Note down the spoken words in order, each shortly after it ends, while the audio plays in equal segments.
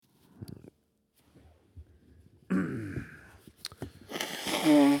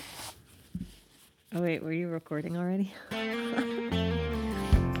Oh, wait, were you recording already?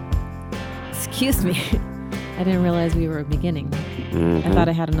 Excuse me. I didn't realize we were beginning. Mm-hmm. I thought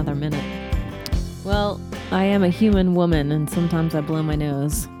I had another minute. Well, I am a human woman, and sometimes I blow my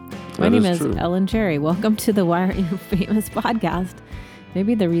nose. My name is true. Ellen Cherry. Welcome to the Why Aren't You Famous podcast.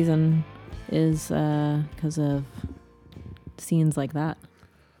 Maybe the reason is because of scenes like that.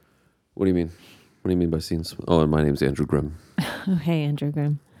 What do you mean? What do you mean by scenes? Oh, and my name's Andrew Grimm. Oh, hey, Andrew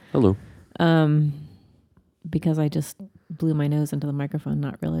Grimm. Hello. Because I just blew my nose into the microphone,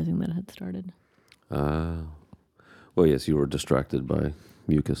 not realizing that it had started. Well, yes, you were distracted by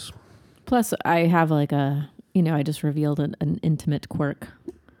mucus. Plus, I have I just revealed an intimate quirk,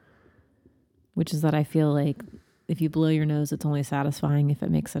 which is that I feel like if you blow your nose, it's only satisfying if it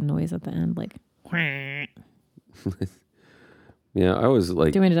makes a noise at the end, like. Yeah, I was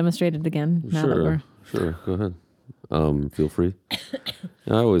like... Do you want me to demonstrate it again? Sure, go ahead. Feel free.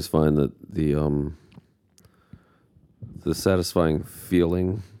 I always find that the satisfying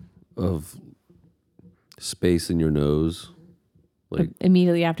feeling of space in your nose, like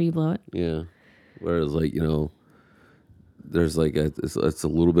immediately after you blow it. Yeah, whereas there's it's a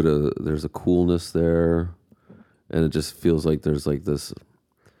little bit of there's a coolness there, and it just feels like there's like this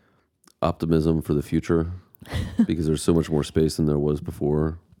optimism for the future because there's so much more space than there was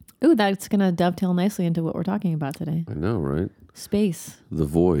before. Ooh, that's going to dovetail nicely into what we're talking about today. I know, right? Space. The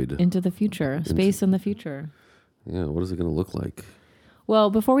void. Into the future. Space in the future. Yeah, what is it going to look like?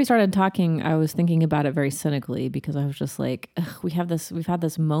 Well, before we started talking, I was thinking about it very cynically because I was just like, we've had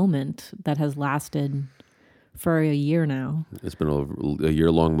this moment that has lasted for a year now. It's been a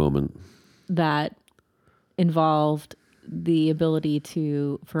year-long moment. That involved the ability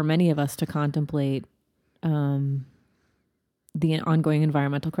for many of us to contemplate the ongoing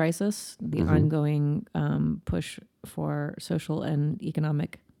environmental crisis, the ongoing push for social and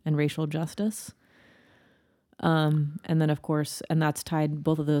economic and racial justice. And then, of course, and that's tied,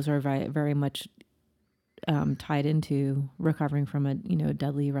 both of those are very, very much tied into recovering from a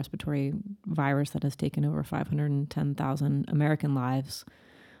deadly respiratory virus that has taken over 510,000 American lives,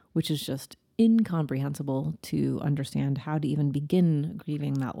 which is just incomprehensible to understand how to even begin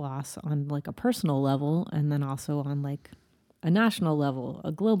grieving that loss on like a personal level, and then also on like a national level,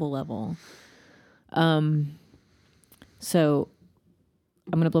 a global level. So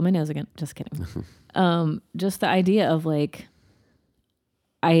I'm going to blow my nose again. Just kidding. Just the idea of like,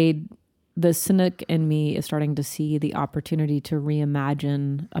 the cynic in me is starting to see the opportunity to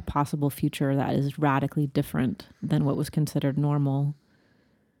reimagine a possible future that is radically different than what was considered normal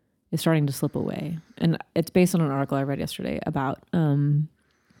is starting to slip away. And it's based on an article I read yesterday about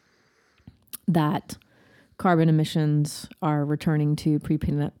that carbon emissions are returning to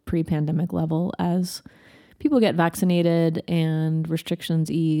pre-pandemic level as people get vaccinated and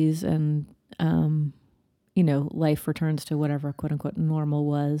restrictions ease and, life returns to whatever quote unquote normal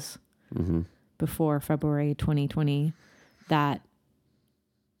was before February 2020, that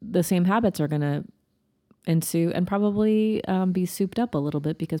the same habits are going to ensue and probably be souped up a little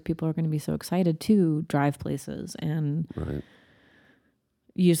bit because people are going to be so excited to drive places and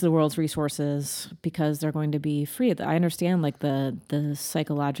use the world's resources because they're going to be free. I understand like the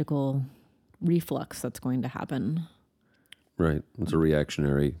psychological reflux that's going to happen. Right. It's a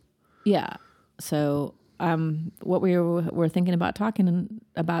reactionary. Yeah. So what we were thinking about talking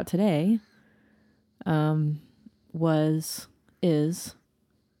about today is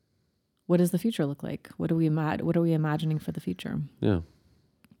what does the future look like? What are we imagining for the future? Yeah.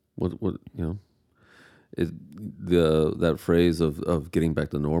 What that phrase of getting back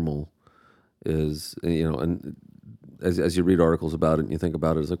to normal is, and as you read articles about it and you think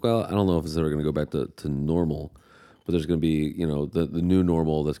about it, it's like, well, I don't know if it's ever going to go back to normal, but there's going to be, the new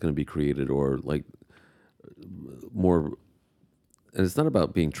normal that's going to be created, or like more, and it's not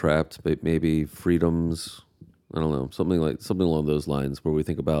about being trapped, but maybe freedoms. I don't know, something along those lines, where we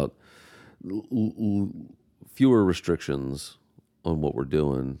think about fewer restrictions on what we're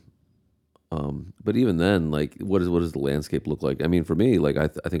doing. But even then, like, what does the landscape look like? I mean, for me, like, I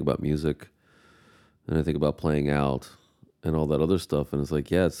think about music, and I think about playing out and all that other stuff, and it's like,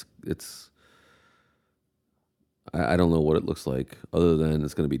 yeah, it's. I don't know what it looks like, other than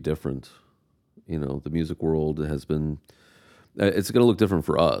it's going to be different. The music world has been. It's going to look different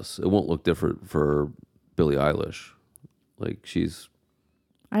for us. It won't look different for Billie Eilish. Like, she's.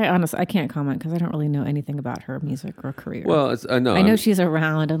 I can't comment because I don't really know anything about her music or career. Well, I know she's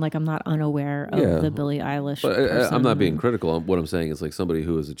around, and like I'm not unaware of the Billie Eilish. But I'm not being critical. What I'm saying is, like, somebody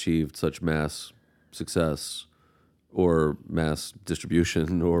who has achieved such mass success or mass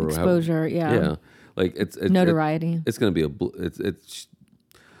distribution or exposure, yeah, like it's notoriety. It's going to be it's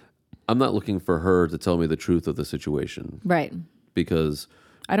I'm not looking for her to tell me the truth of the situation Right. because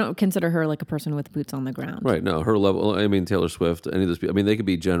I don't consider her like a person with boots on the ground. right, no, her level, I mean, Taylor Swift, any of those people, I mean, they could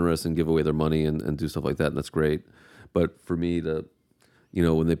be generous and give away their money and do stuff like that, and that's great. But for me to,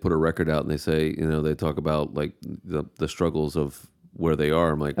 when they put a record out and they say, they talk about like the struggles of where they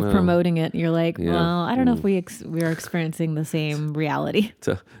are, I'm like, Of well, promoting it, you're like, yeah, well, I don't know if we are experiencing the same reality.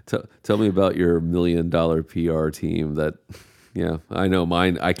 tell me about your $1 million PR team that, yeah, I know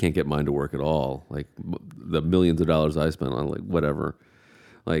mine, I can't get mine to work at all. Like the millions of dollars I spent on like whatever.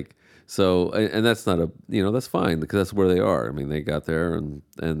 Like, so, and that's not that's fine because that's where they are. I mean, they got there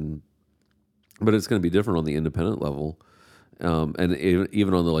but it's going to be different on the independent level. And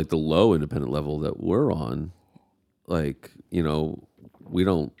even on the low independent level that we're on, like, we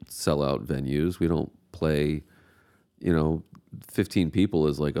don't sell out venues. We don't play, 15 people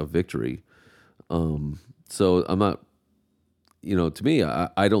is like a victory. So I'm not, to me,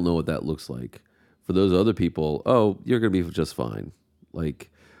 I don't know what that looks like. For those other people, oh, you're going to be just fine. Like,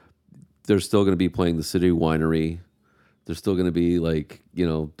 they're still going to be playing the City Winery. They're still going to be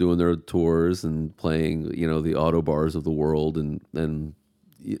doing their tours and playing, the auto bars of the world and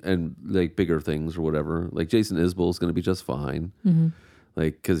like bigger things or whatever. Like Jason Isbell is going to be just fine. Mm-hmm.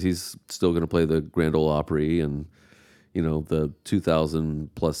 Like, cause he's still going to play the Grand Ole Opry and, the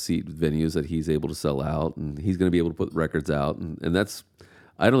 2,000 plus seat venues that he's able to sell out, and he's going to be able to put records out. And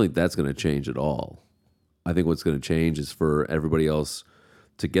I don't think that's going to change at all. I think what's going to change is for everybody else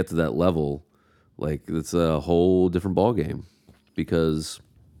to get to that level. Like, it's a whole different ballgame because,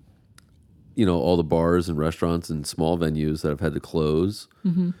 all the bars and restaurants and small venues that have had to close,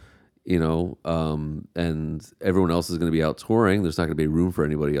 Mm-hmm. And everyone else is going to be out touring. There's not going to be room for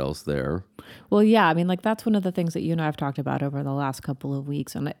anybody else there. Well, yeah, I mean, like that's one of the things that you and I have talked about over the last couple of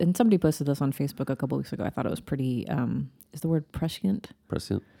weeks, and somebody posted this on Facebook a couple of weeks ago. I thought it was pretty. Is the word prescient?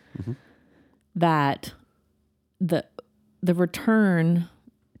 Prescient. Mm-hmm. That the return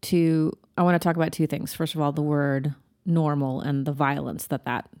to. I want to talk about two things. First of all, the word normal and the violence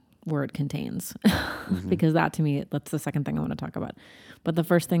that word contains, Mm-hmm. because that to me, that's the second thing I want to talk about. But the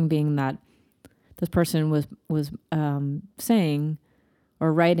first thing being that this person was saying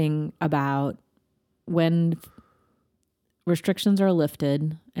or writing about when restrictions are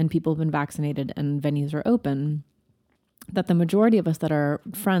lifted and people have been vaccinated and venues are open, that the majority of us that are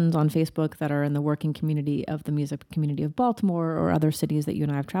friends on Facebook that are in the working community of the music community of Baltimore or other cities that you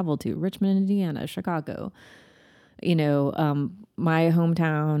and I have traveled to, Richmond, Indiana, Chicago, my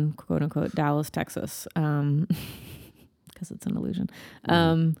hometown, quote unquote, Dallas, Texas, because it's an illusion,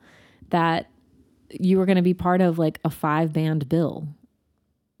 that you were going to be part of like a 5-band bill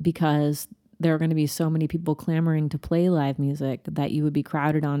because there are going to be so many people clamoring to play live music that you would be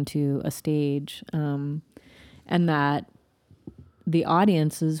crowded onto a stage, and that the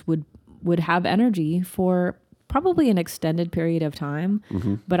audiences would have energy for probably an extended period of time.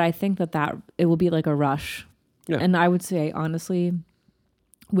 Mm-hmm. But I think that it will be like a rush. Yeah. And I would say, honestly,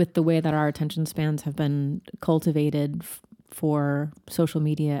 with the way that our attention spans have been cultivated for social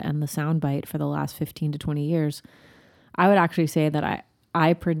media and the soundbite for the last 15 to 20 years, I would actually say that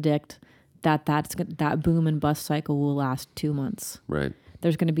I predict that boom and bust cycle will last 2 months. Right.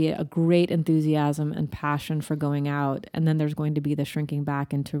 There's going to be a great enthusiasm and passion for going out. And then there's going to be the shrinking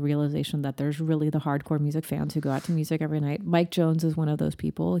back into realization that there's really the hardcore music fans who go out to music every night. Mike Jones is one of those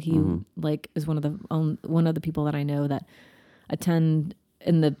people. He is one of the people that I know that attend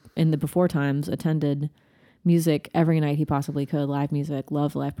in the before times attended music every night he possibly could, live music,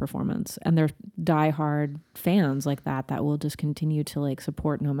 love live performance. And they're diehard fans like that will just continue to like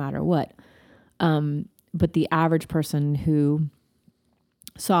support no matter what. But the average person who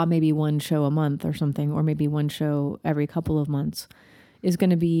saw maybe one show a month or something, or maybe one show every couple of months, is going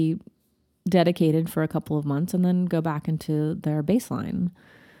to be dedicated for a couple of months and then go back into their baseline,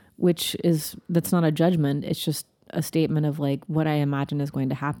 that's not a judgment. It's just a statement of like what I imagine is going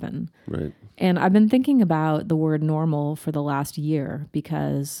to happen. Right. And I've been thinking about the word normal for the last year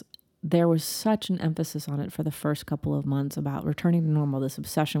because there was such an emphasis on it for the first couple of months about returning to normal, this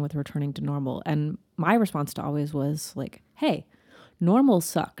obsession with returning to normal. And my response to always was like, hey, normal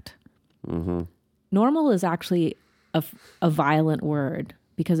sucked. Mm-hmm. Normal is actually a violent word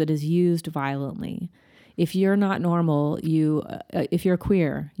because it is used violently. If you're not normal, if you're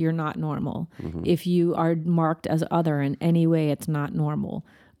queer, you're not normal. Mm-hmm. If you are marked as other in any way, it's not normal.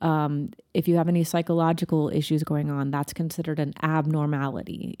 If you have any psychological issues going on, that's considered an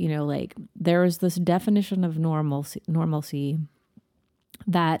abnormality. Like there is this definition of normalcy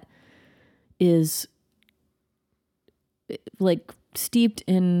that is like steeped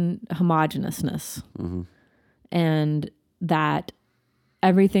in homogeneousness, mm-hmm. and that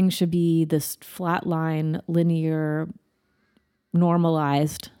everything should be this flat line, linear,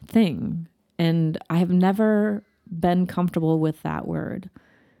 normalized thing. And I have never been comfortable with that word.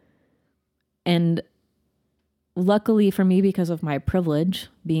 And luckily for me, because of my privilege,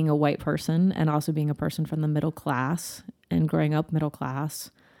 being a white person and also being a person from the middle class and growing up middle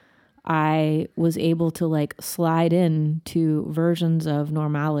class, I was able to like slide in to versions of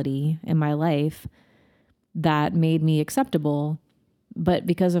normality in my life that made me acceptable. But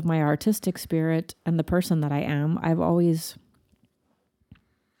because of my artistic spirit and the person that I am, I've always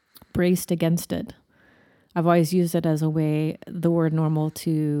braced against it. I've always used it as a way, the word normal,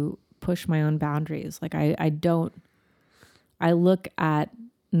 to push my own boundaries. Like I look at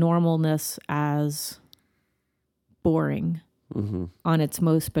normalness as boring on its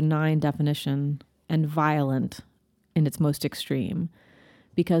most benign definition and violent in its most extreme,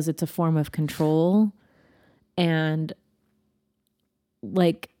 because it's a form of control. And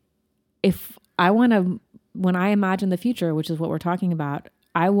like, if I want to, when I imagine the future, which is what we're talking about,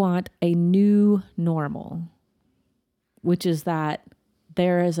 I want a new normal, which is that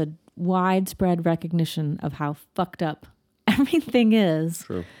there is a widespread recognition of how fucked up everything is.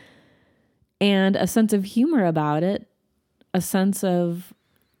 True. And a sense of humor about it, a sense of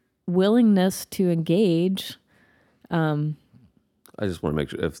willingness to engage. I just want to make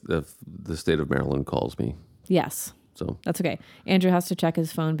sure if the state of Maryland calls me. Yes. So That's okay. Andrew has to check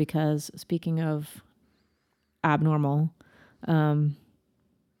his phone because, speaking of abnormal,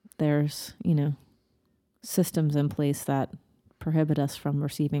 there's, systems in place that prohibit us from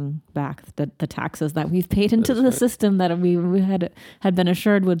receiving back the taxes that we've paid into the system that we had been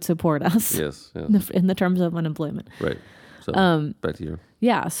assured would support us. Yes. In the terms of unemployment. Right. So back to you.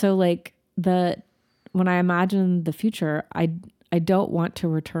 Yeah. So like when I imagine the future, I don't want to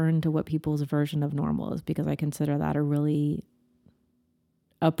return to what people's version of normal is, because I consider that a really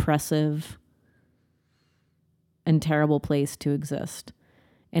oppressive and terrible place to exist.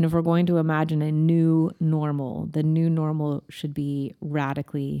 And if we're going to imagine a new normal, the new normal should be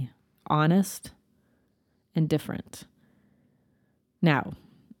radically honest and different. Now,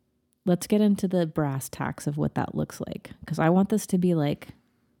 let's get into the brass tacks of what that looks like. Because I want this to be like,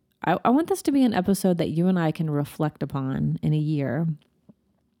 I want this to be an episode that you and I can reflect upon in a year.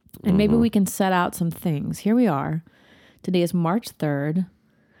 And maybe we can set out some things. Here we are. Today is March 3rd,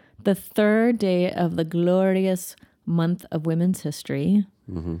 the third day of the glorious month of women's history.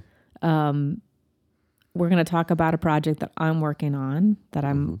 We're going to talk about a project that I'm working on that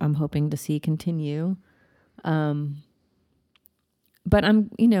I'm hoping to see continue. But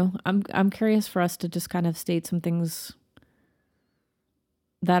I'm curious for us to just kind of state some things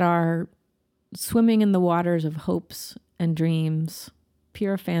that are swimming in the waters of hopes and dreams,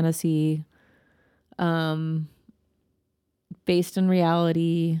 pure fantasy, based in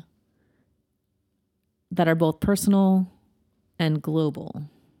reality, that are both personal and global.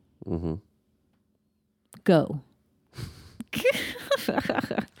 Go.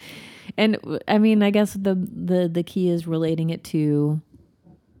 And I mean, I guess the key is relating it to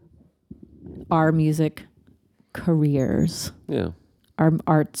our music careers. Yeah. Our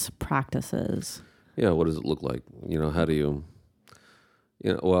arts practices. Yeah. What does it look like? How do you,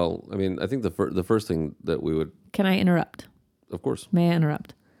 well, I mean, I think the first thing that we would. Can I interrupt? Of course. May I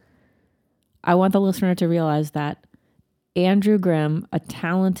interrupt? I want the listener to realize that Andrew Grimm, a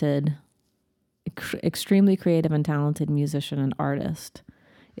talented, extremely creative and talented musician and artist,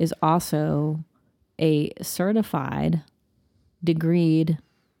 is also a certified, degreed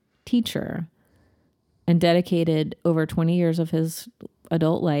teacher and dedicated over 20 years of his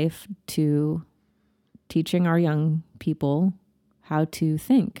adult life to teaching our young people how to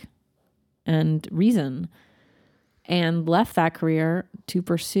think and reason, and left that career to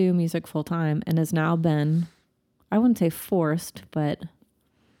pursue music full time, and has now been, I wouldn't say forced, but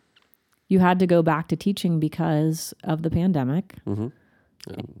you had to go back to teaching because of the pandemic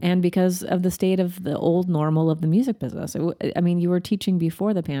and because of the state of the old normal of the music business. You were teaching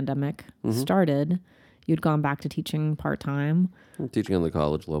before the pandemic started. You'd gone back to teaching part-time. Teaching on the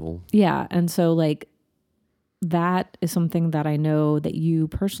college level. Yeah. And so like that is something that I know that you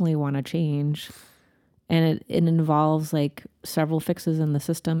personally want to change. And it involves like several fixes in the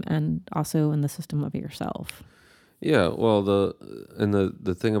system and also in the system of yourself. Yeah, well,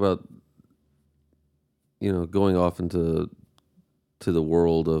 the thing about going off into the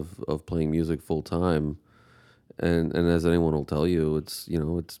world of playing music full time, and as anyone will tell you, it's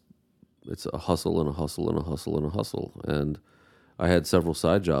it's a hustle and a hustle and a hustle and a hustle. And I had several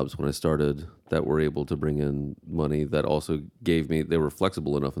side jobs when I started that were able to bring in money that also gave me, they were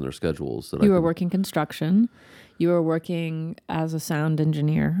flexible enough in their schedules that You were working construction. You were working as a sound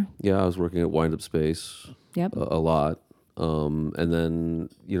engineer. Yeah, I was working at Wind Up Space Yep. a lot. And then,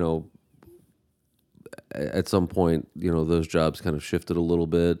 at some point, those jobs kind of shifted a little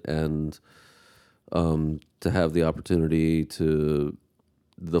bit, and to have the opportunity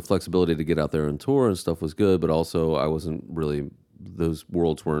the flexibility to get out there and tour and stuff was good, but also I wasn't really, those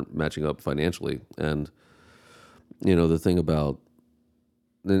worlds weren't matching up financially. And, the thing about,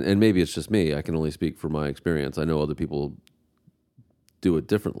 and maybe it's just me, I can only speak for my experience. I know other people do it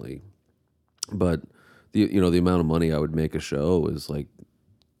differently, but the amount of money I would make a show is like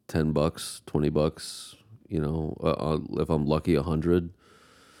 $10, $20, if I'm lucky, 100.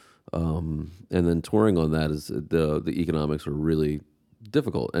 And then touring on that is the economics are really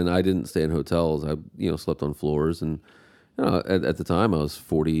difficult. And I didn't stay in hotels. I, slept on floors, and, at the time I was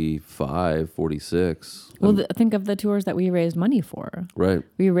 45, 46. Well, think of the tours that we raised money for. Right.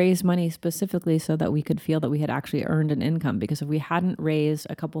 We raised money specifically so that we could feel that we had actually earned an income, because if we hadn't raised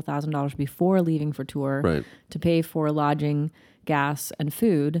a couple $1,000s before leaving for tour Right. to pay for lodging, gas, and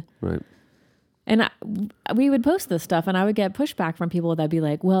food. Right. And we would post this stuff, and I would get pushback from people that'd be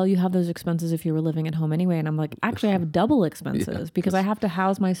like, well, you have those expenses if you were living at home anyway. And I'm like, actually, I have double expenses because I have to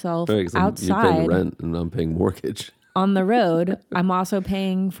house myself outside. You're paying rent and I'm paying mortgage. On the road, I'm also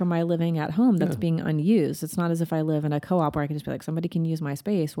paying for my living at home that's being unused. It's not as if I live in a co-op where I can just be like, somebody can use my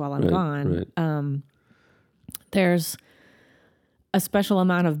space while I'm gone. Right. There's a special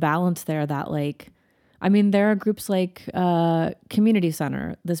amount of balance there that, like, I mean, there are groups like Community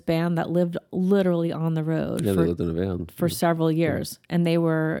Center, this band that lived literally on the road Yeah, they lived in a van for several years. And they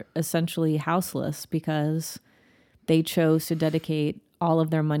were essentially houseless because they chose to dedicate all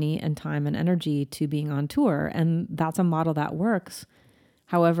of their money and time and energy to being on tour. And that's a model that works.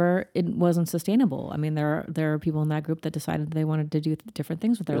 However, it wasn't sustainable. I mean, there are people in that group that decided they wanted to do different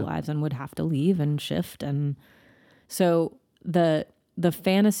things with their lives and would have to leave and shift. And so the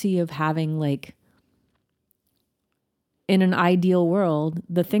fantasy of having, like, in an ideal world,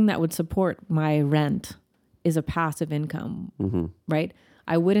 the thing that would support my rent is a passive income, right?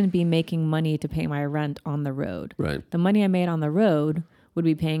 I wouldn't be making money to pay my rent on the road. Right. The money I made on the road would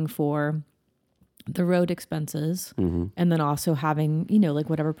be paying for the road expenses and then also having, like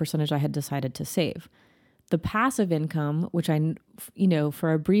whatever percentage I had decided to save. The passive income, which I,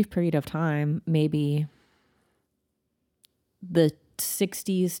 for a brief period of time, maybe the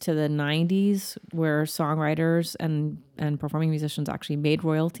 60s to the 90s, where songwriters and performing musicians actually made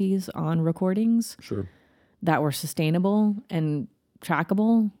royalties on recordings that were sustainable and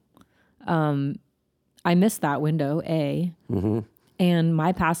trackable. I missed that window, and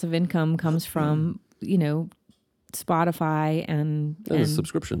my passive income comes from, Spotify and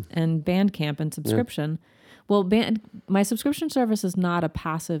subscription and Bandcamp and subscription. Well, my subscription service is not a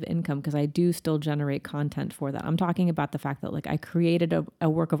passive income because I do still generate content for that. I'm talking about the fact that, like, I created a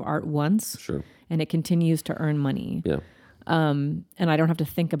work of art once, and it continues to earn money. Yeah. And I don't have to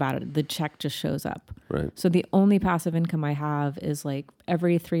think about it. The check just shows up. Right. So the only passive income I have is, like,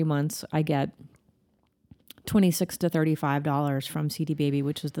 every 3 months I get $26 to $35 from CD Baby,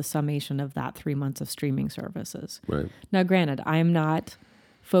 which is the summation of that 3 months of streaming services. Right. Now, granted, I'm not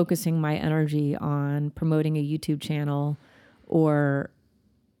focusing my energy on promoting a YouTube channel, or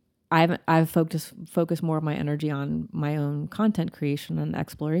I've focused more of my energy on my own content creation and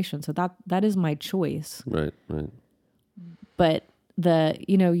exploration. So that is my choice. Right. But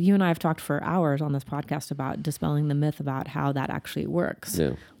you and I have talked for hours on this podcast about dispelling the myth about how that actually works.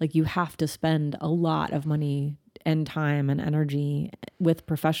 Yeah. Like, you have to spend a lot of money and time and energy with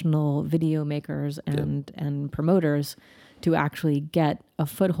professional video makers and promoters to actually get a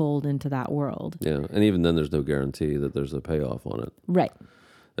foothold into that world. Yeah. And even then there's no guarantee that there's a payoff on it. Right.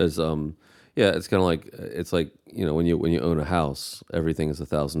 There's it's kind of like, it's like, when you own a house, everything is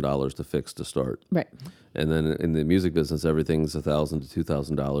 $1,000 to fix to start. Right. And then in the music business, everything's $1,000 to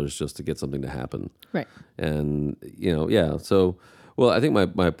 $2,000 just to get something to happen. Right. And so, well, I think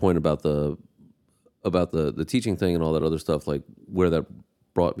my point about the teaching thing and all that other stuff, like where that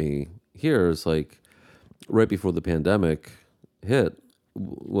brought me here is, like, right before the pandemic hit.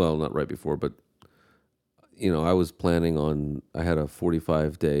 Well, not right before, but I was planning on, I had a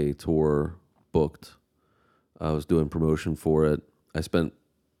 45-day tour booked. I was doing promotion for it. I spent,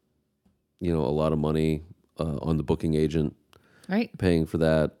 a lot of money on the booking agent, Right. paying for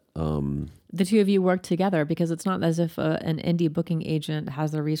that. The two of you work together, because it's not as if an indie booking agent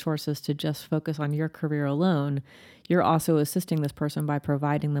has the resources to just focus on your career alone. You're also assisting this person by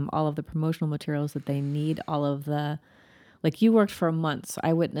providing them all of the promotional materials that they need, all of the Like you worked for months.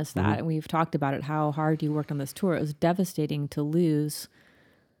 I witnessed that. And we've talked about it, how hard you worked on this tour. It was devastating to lose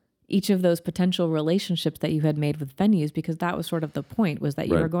each of those potential relationships that you had made with venues, because that was sort of the point, was that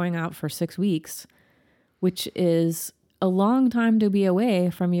you Right. were going out for 6 weeks, which is a long time to be away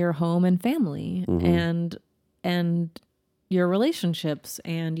from your home and family and your relationships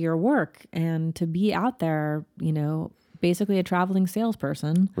and your work, and to be out there, you know, basically a traveling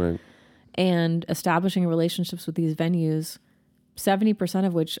salesperson Right. and establishing relationships with these venues, 70%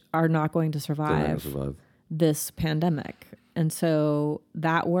 of which are not going to They're not gonna survive survive. this pandemic. And so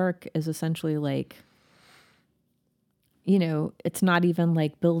that work is essentially like, you know, it's not even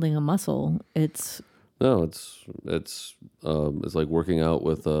like building a muscle. It's No, it's like working out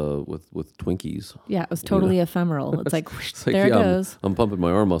with Twinkies. yeah, it was totally ephemeral. It's like, whoosh, It's like, there yeah, it goes. I'm pumping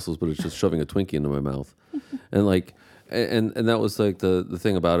my arm muscles, but it's just shoving a Twinkie into my mouth. And like, and that was like the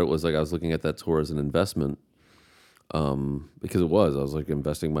thing about it was like, I was looking at that tour as an investment, because I was like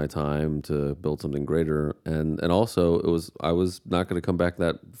investing my time to build something greater. And also I was not going to come back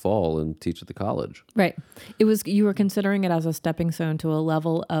that fall and teach at the college. Right. It was, you were considering it as a stepping stone to a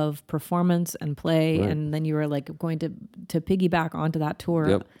level of performance and play. Right. And then you were like going to piggyback onto that tour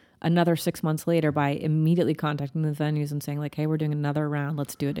Yep. another 6 months later by immediately contacting the venues and saying like, hey, we're doing another round.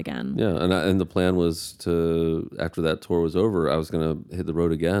 Let's do it again. Yeah. And the plan was to, after that tour was over, I was going to hit the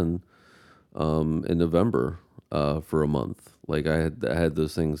road again, in November, for a month. Like I had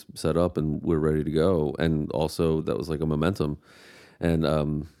those things set up and we're ready to go. And also that was like a momentum. And,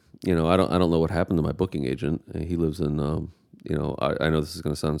 you know, I don't know what happened to my booking agent. He lives in, you know, I know this is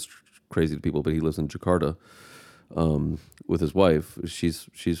going to sound crazy to people, but he lives in Jakarta, with his wife.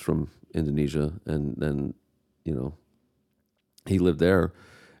 She's from Indonesia, and you know, he lived there.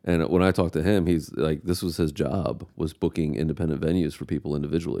 And when I talked to him, he's like, this was his job, was booking independent venues for people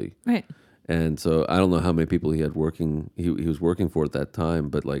individually. Right. And so I don't know how many people he had working, he was working for at that time,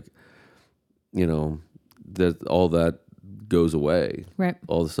 but like, you know, that all that goes away, Right.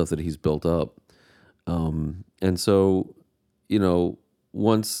 all the stuff that he's built up. And so, you know,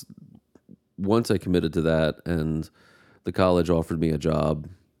 once I committed to that, and the college offered me a job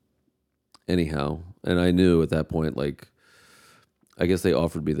anyhow, and I knew at that point, like, I guess they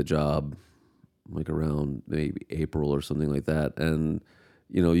offered me the job like around maybe April or something like that. And,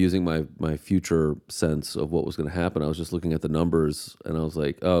 you know, using my future sense of what was going to happen, I was just looking at the numbers and I was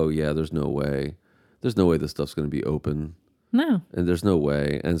like, oh yeah, there's no way this stuff's going to be open. No. And there's no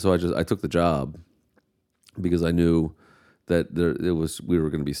way. And so I took the job because I knew that we were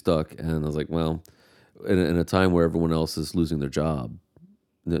going to be stuck. And I was like, well, in a time where everyone else is losing their job,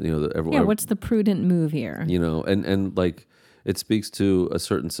 you know, everyone, What's the prudent move here? you know, and like, it speaks to a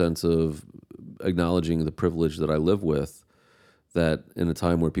certain sense of acknowledging the privilege that I live with, that in a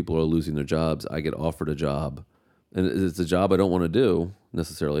time where people are losing their jobs, I get offered a job, and it's a job I don't want to do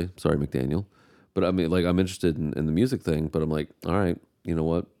necessarily. Sorry, McDaniel. But I mean, like, I'm interested in the music thing, but I'm like, all right, you know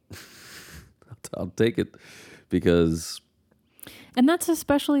what? I'll take it, because And that's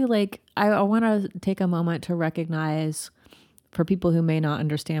especially like, I want to take a moment to recognize, for people who may not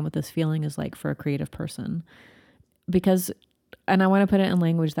understand what this feeling is like for a creative person, because, and I want to put it in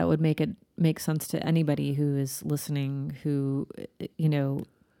language that would make sense to anybody who is listening, who, you know,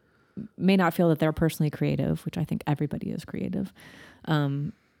 may not feel that they're personally creative, which I think everybody is creative.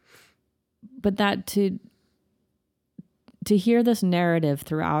 But that to hear this narrative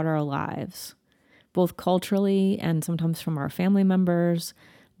throughout our lives, both culturally and sometimes from our family members,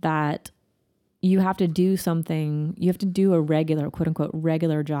 that you have to do something, you have to do a regular, quote unquote,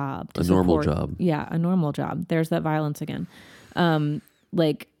 regular job. To a normal support, job. Yeah, a normal job. There's that violence again.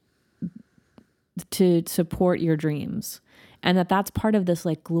 Like, to support your dreams. And that's part of this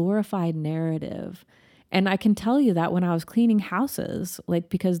like glorified narrative. And I can tell you that when I was cleaning houses, like,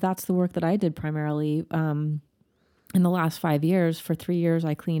 because that's the work that I did primarily in the last 5 years. For 3 years,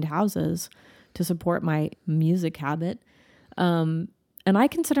 I cleaned houses to support my music habit. And I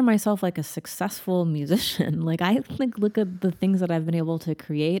consider myself like a successful musician. Like, I like look at the things that I've been able to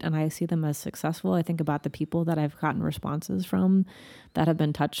create and I see them as successful. I think about the people that I've gotten responses from that have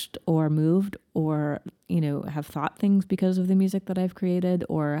been touched or moved, or, you know, have thought things because of the music that I've created,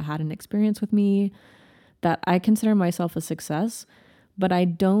 or had an experience with me, that I consider myself a success. But I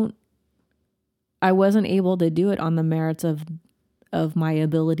wasn't able to do it on the merits of my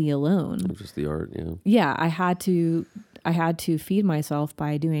ability alone. Just the art, yeah. Yeah, I had to feed myself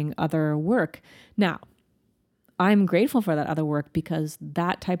by doing other work. Now, I'm grateful for that other work, because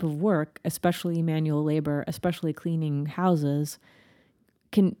that type of work, especially manual labor, especially cleaning houses,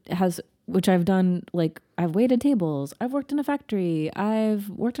 which I've done, like I've waited tables, I've worked in a factory, I've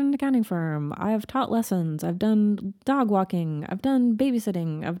worked in an accounting firm, I've taught lessons, I've done dog walking, I've done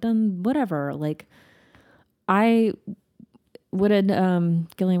babysitting, I've done whatever. Like I what did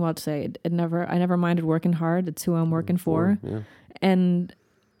Gillian Welch say? I never minded working hard. It's who I'm working for. Yeah. And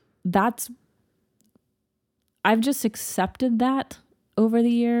I've just accepted that over the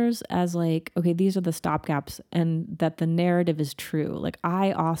years as like, okay, these are the stopgaps, and that the narrative is true. Like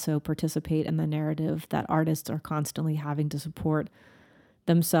I also participate in the narrative that artists are constantly having to support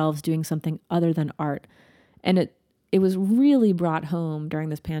themselves doing something other than art. And it was really brought home during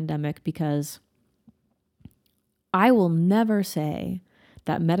this pandemic, because I will never say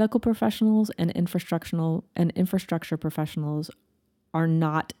that medical professionals and infrastructure professionals are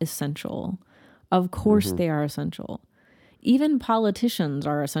not essential. Of course they are essential. Even politicians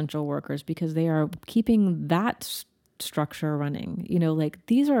are essential workers, because they are keeping that structure running. You know, like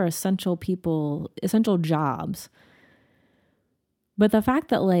these are essential people, essential jobs. But the fact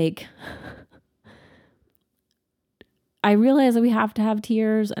that like, I realize that we have to have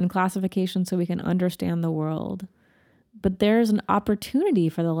tiers and classifications so we can understand the world. But there's an opportunity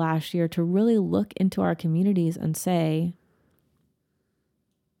for the last year to really look into our communities and say,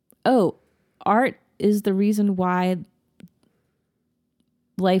 oh, art is the reason why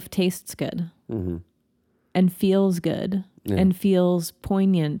life tastes good and feels good and feels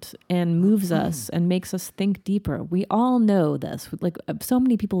poignant and moves us and makes us think deeper. We all know this. Like so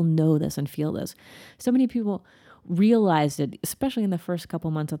many people know this and feel this. So many people realized it, especially in the first couple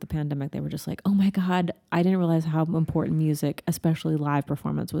months of the pandemic. They were just like, oh my God, I didn't realize how important music, especially live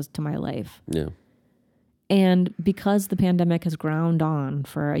performance, was to my life. Yeah. And because the pandemic has ground on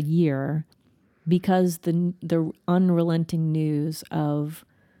for a year, because the unrelenting news of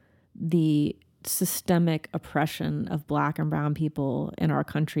the systemic oppression of Black and brown people in our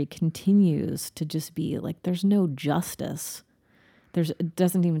country continues to just be like, there's no justice. It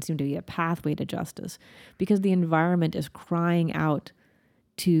doesn't even seem to be a pathway to justice, because the environment is crying out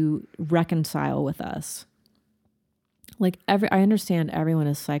to reconcile with us. Like I understand everyone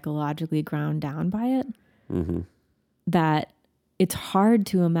is psychologically ground down by it, that it's hard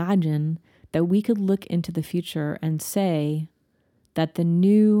to imagine that we could look into the future and say that the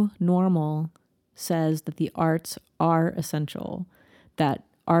new normal says that the arts are essential, that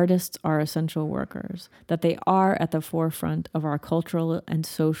artists are essential workers, that they are at the forefront of our cultural and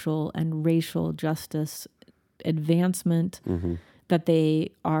social and racial justice advancement, that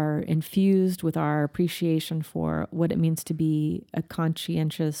they are infused with our appreciation for what it means to be a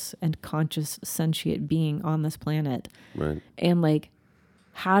conscientious and conscious sentient being on this planet. Right. And like,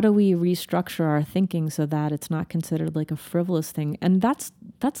 how do we restructure our thinking so that it's not considered like a frivolous thing? And that's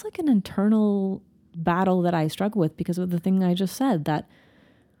like an internal battle that I struggle with, because of the thing I just said, that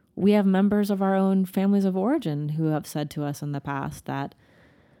we have members of our own families of origin who have said to us in the past that,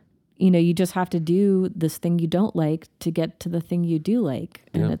 you know, you just have to do this thing you don't like to get to the thing you do like.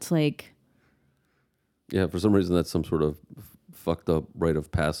 And it's like, yeah, for some reason that's some sort of fucked up rite of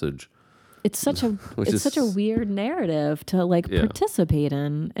passage. It's such a such a weird narrative to like participate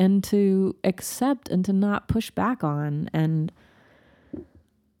in and to accept and to not push back on. And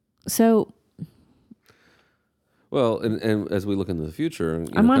so, well, and as we look into the future,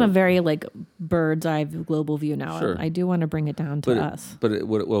 I'm on a very like bird's eye global view now. Sure. I do want to bring it down to us. But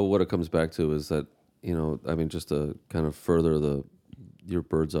what it comes back to is that, you know, I mean, just to kind of further your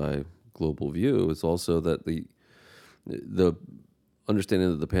bird's eye global view, is also that the understanding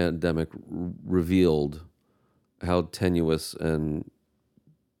that the pandemic revealed how tenuous and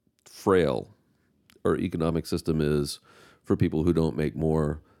frail our economic system is for people who don't make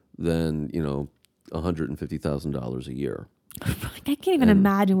more than, you know, $150,000 a year. I can't even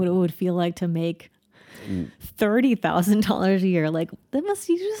imagine what it would feel like to make $30,000 a year. Like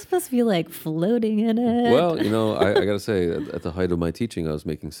you just must be like floating in it. Well, you know, I got to say, at the height of my teaching, I was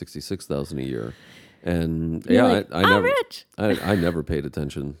making $66,000 a year. And I'm rich. I never paid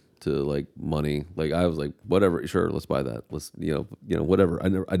attention to like money. Like I was like, whatever, sure, let's buy that. Let's, you know, whatever.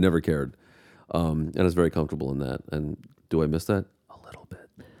 I never cared. And I was very comfortable in that. And do I miss that? A little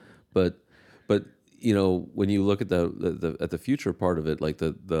bit. But you know, when you look at the future part of it, like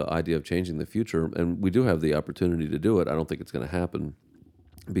the idea of changing the future, and we do have the opportunity to do it. I don't think it's going to happen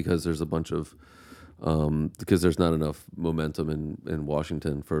because there's a bunch of because there's not enough momentum in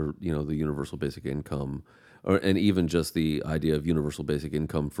Washington for, you know, the universal basic income, and even just the idea of universal basic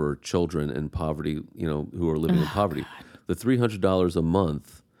income for children in poverty, you know, who are living in poverty. God. The $300 a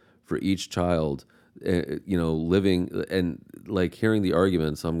month for each child, you know, living, and like hearing the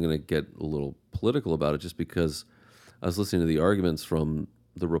arguments, I'm going to get a little political about it just because I was listening to the arguments from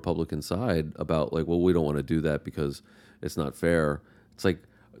the Republican side about like, well, we don't want to do that because it's not fair. It's like,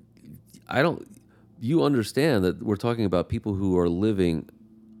 you understand that we're talking about people who are living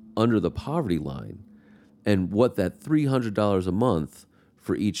under the poverty line, and what that $300 a month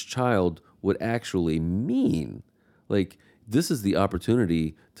for each child would actually mean. Like, this is the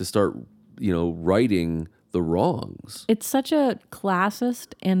opportunity to start, righting the wrongs. It's such a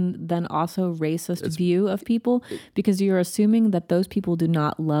classist and then also racist view of people, because you're assuming that those people do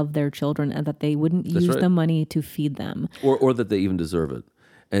not love their children and that they wouldn't use right. the money to feed them. Or that they even deserve it.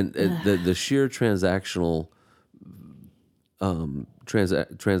 And the sheer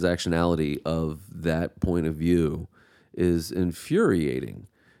transactionality of that point of view is infuriating,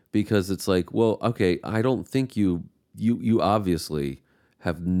 because it's like, well, okay, I don't think you obviously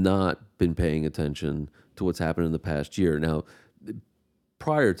have not been paying attention to what's happened in the past year. Now,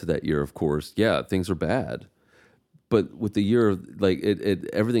 prior to that year, of course, yeah, things are bad. But with the year, like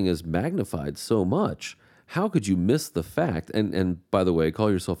everything is magnified so much. How could you miss the fact? And by the way,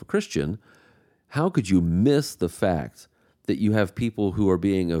 call yourself a Christian. How could you miss the fact that you have people who are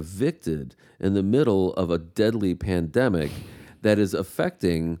being evicted in the middle of a deadly pandemic that is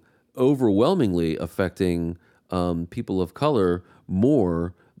overwhelmingly affecting people of color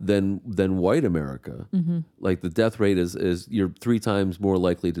more than white America? Mm-hmm. Like, the death rate is you're 3 times more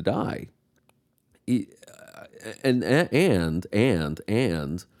likely to die. And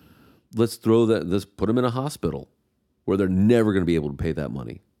let's put them in a hospital where they're never going to be able to pay that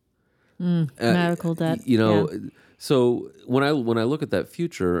money. Medical debt. So when I look at that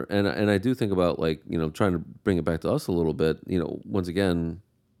future, and I do think about, like, trying to bring it back to us a little bit, once again,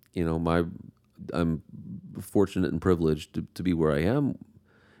 I'm fortunate and privileged to be where I am,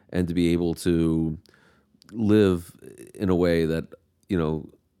 and to be able to live in a way that,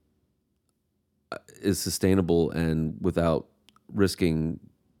 is sustainable and without risking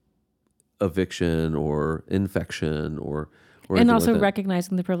eviction or infection or and also like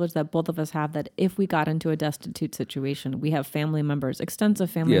recognizing the privilege that both of us have, that if we got into a destitute situation, we have family members,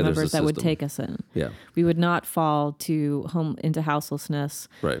 extensive family members that would take us in. Yeah. We would not fall into houselessness,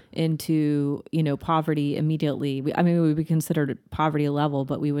 right, into, poverty immediately. We would be considered poverty level,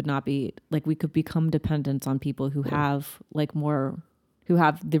 but we would not be, like, we could become dependent on people who have who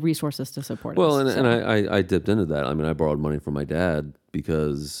have the resources to support us. Well, and I dipped into that. I mean, I borrowed money from my dad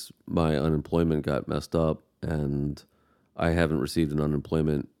because my unemployment got messed up, and I haven't received an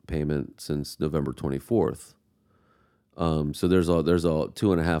unemployment payment since November 24th. So there's a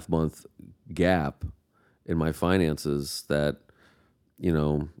 2.5 month gap in my finances that,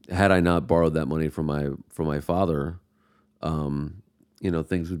 had I not borrowed that money from my father,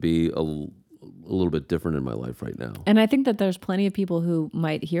 things would be a little bit different in my life right now. And I think that there's plenty of people who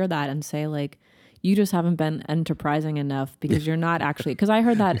might hear that and say, like, you just haven't been enterprising enough because you're not actually, because I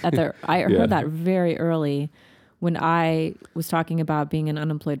heard that heard that very early when I was talking about being an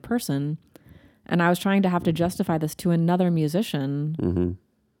unemployed person, and I was trying to have to justify this to another musician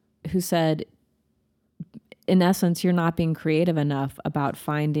mm-hmm. who said, in essence, you're not being creative enough about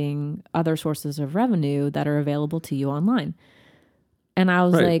finding other sources of revenue that are available to you online. And I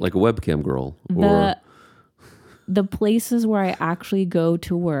was like a webcam girl. The places where I actually go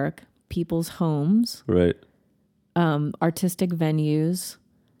to work, people's homes, right, artistic venues,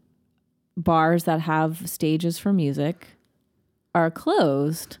 bars that have stages for music, are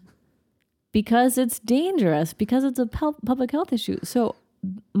closed because it's dangerous, because it's a public health issue. So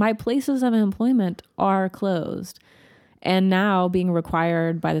my places of employment are closed. And now being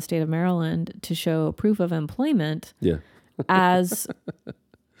required by the state of Maryland to show proof of employment as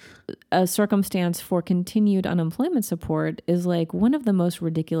a circumstance for continued unemployment support is like one of the most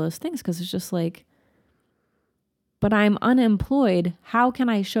ridiculous things, because it's just like, but I'm unemployed. How can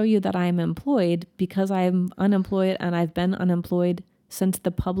I show you that I'm employed? Because I'm unemployed, and I've been unemployed since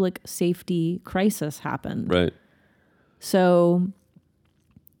the public safety crisis happened. Right. So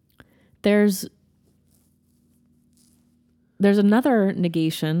there's another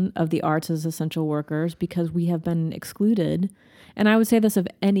negation of the arts as essential workers, because we have been excluded. And I would say this of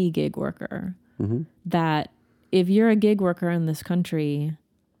any gig worker, mm-hmm. that if you're a gig worker in this country,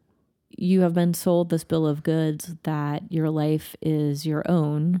 you have been sold this bill of goods that your life is your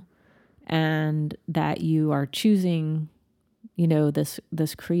own, and that you are choosing,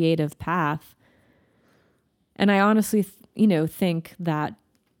 this creative path. And I honestly, think that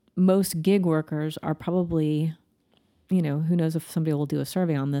most gig workers are probably, who knows if somebody will do a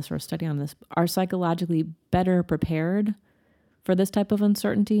survey on this or a study on this, are psychologically better prepared for this type of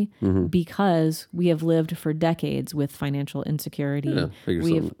uncertainty, mm-hmm. because we have lived for decades with financial insecurity. Yeah,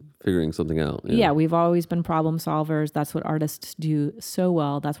 figuring something out. Yeah, we've always been problem solvers. That's what artists do so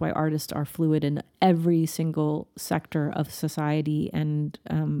well. That's why artists are fluid in every single sector of society and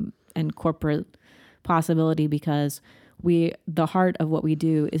corporate possibility, because the heart of what we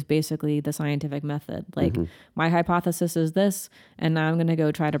do is basically the scientific method. Like, my hypothesis is this, and now I'm going to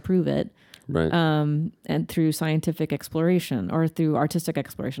go try to prove it. Right. And through scientific exploration, or through artistic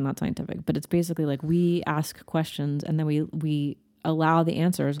exploration, not scientific, but it's basically like we ask questions and then we allow the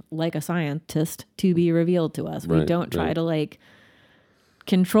answers, like a scientist, to be revealed to us. We don't try to like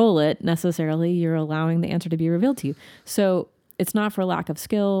control it necessarily. You're allowing the answer to be revealed to you. So it's not for lack of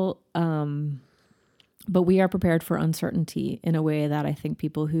skill, but we are prepared for uncertainty in a way that I think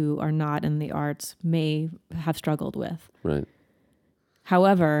people who are not in the arts may have struggled with. Right.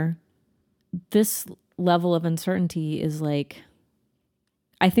 However, this level of uncertainty is like,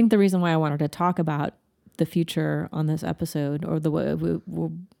 I think the reason why I wanted to talk about the future on this episode, or the way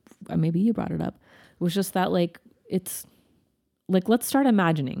maybe you brought it up, was just that like, it's like, let's start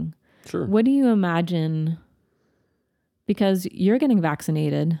imagining. Sure. What do you imagine? Because you're getting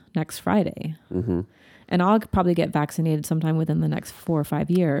vaccinated next Friday. Mm-hmm. And I'll probably get vaccinated sometime within the next 4 or 5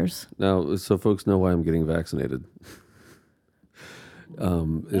 years. Now, so folks know why I'm getting vaccinated.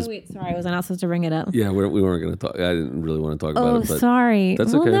 Wait, sorry, I was not supposed to bring it up. Yeah, we weren't going to talk. I didn't really want to talk about it. But sorry.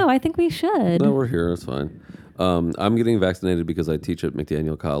 That's well, okay. No, I think we should. No, we're here. It's fine. I'm getting vaccinated because I teach at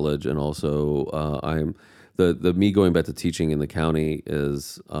McDaniel College, and also I'm the me going back to teaching in the county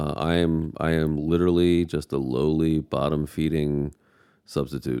is I am literally just a lowly bottom feeding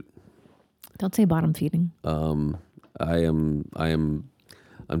substitute. Don't say bottom feeding. I'm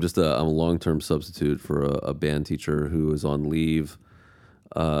just a long-term substitute for a band teacher who is on leave.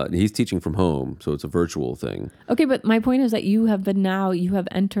 He's teaching from home, so it's a virtual thing. Okay, but my point is that you have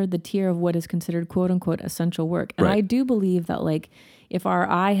entered the tier of what is considered quote unquote essential work. And right. I do believe that like if our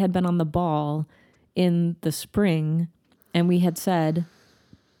eye had been on the ball in the spring and we had said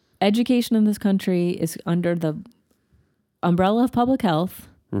education in this country is under the umbrella of public health,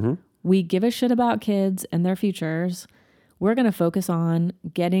 we give a shit about kids and their futures, we're going to focus on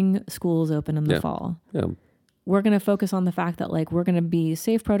getting schools open in the fall. Yeah. We're going to focus on the fact that like we're going to be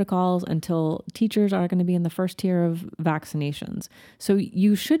safe protocols until teachers are going to be in the first tier of vaccinations. So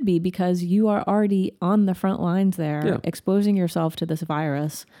you should be, because you are already on the front lines there, exposing yourself to this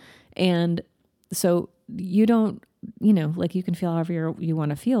virus. And so you don't, like you can feel however you want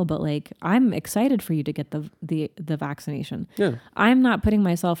to feel, but like I'm excited for you to get the vaccination. Yeah. I'm not putting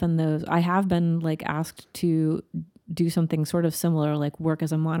myself in those. I have been like asked to do something sort of similar, like work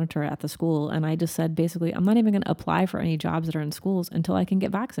as a monitor at the school. And I just said, basically, I'm not even going to apply for any jobs that are in schools until I can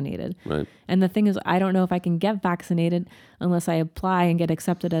get vaccinated. Right. And the thing is, I don't know if I can get vaccinated unless I apply and get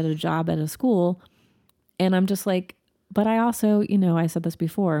accepted at a job at a school. And I'm just like, but I also, I said this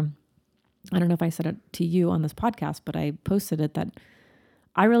before, I don't know if I said it to you on this podcast, but I posted it that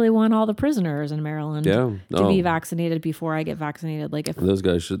I really want all the prisoners in Maryland to be vaccinated before I get vaccinated. Like if those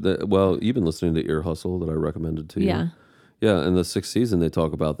guys should, you've been listening to Ear Hustle that I recommended to you. Yeah. Yeah. In the 6th season, they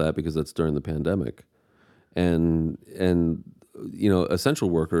talk about that because that's during the pandemic. And essential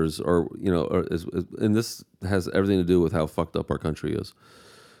workers are, and this has everything to do with how fucked up our country is,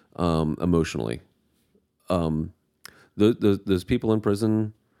 emotionally. There's people in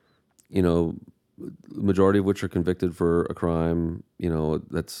prison, majority of which are convicted for a crime,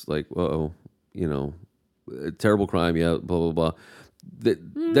 that's like, a terrible crime, blah, blah, blah.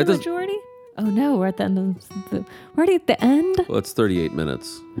 That majority? Oh no, we're at the end of we're already at the end? Well, it's 38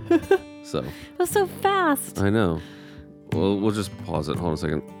 minutes. So. That's so fast. I know. Well, we'll just pause it. Hold on a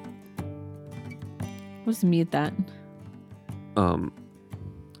second. We'll just mute that. I'm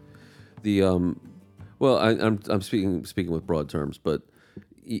speaking with broad terms, but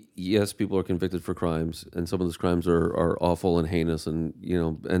yes, people are convicted for crimes, and some of those crimes are awful and heinous, and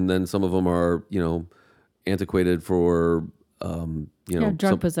and then some of them are antiquated for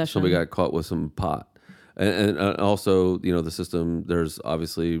drug possession. Somebody got caught with some pot, and also the system. There's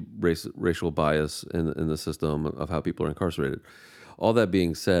obviously racial bias in the system of how people are incarcerated. All that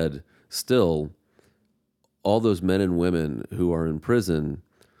being said, still, all those men and women who are in prison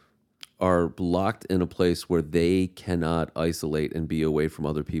are locked in a place where they cannot isolate and be away from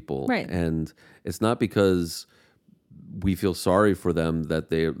other people. Right. And it's not because we feel sorry for them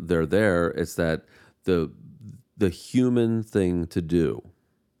that they're there. It's that the human thing to do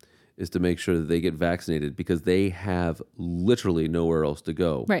is to make sure that they get vaccinated, because they have literally nowhere else to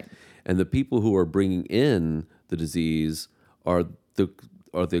go. Right. And the people who are bringing in the disease are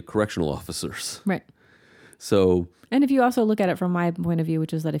the correctional officers. Right. So, and if you also look at it from my point of view,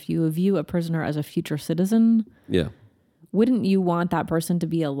 which is that if you view a prisoner as a future citizen, wouldn't you want that person to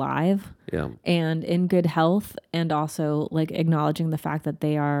be alive Yeah. and in good health, and also like acknowledging the fact that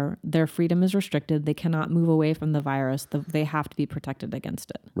their freedom is restricted. They cannot move away from the virus. They have to be protected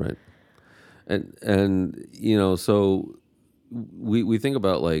against it. Right. And so we think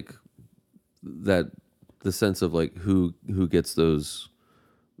about like that, the sense of like who gets those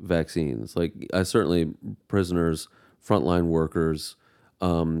vaccines. Like certainly prisoners, frontline workers,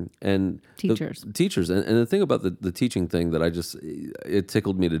 and Teachers. Teachers. And the thing about the teaching thing that it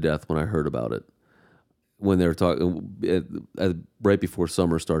tickled me to death when I heard about it. When they were talking right before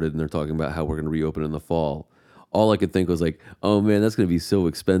summer started, and they're talking about how we're going to reopen in the fall. All I could think was like, oh man, that's going to be so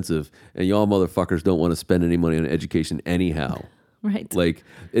expensive, and y'all motherfuckers don't want to spend any money on education anyhow. Right. Like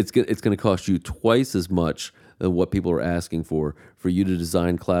it's going to cost you twice as much than what people are asking for you to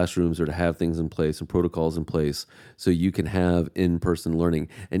design classrooms or to have things in place and protocols in place so you can have in-person learning.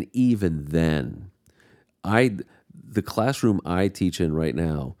 And even then, the classroom I teach in right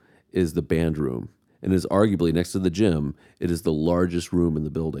now is the band room, and is arguably next to the gym. It is the largest room in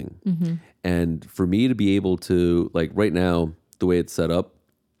the building. Mm-hmm. And for me to be able to, like right now, the way it's set up,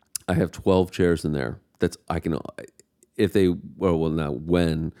 I have 12 chairs in there. That's I can, if they now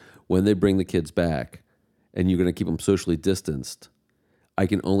when they bring the kids back, and you're going to keep them socially distanced, I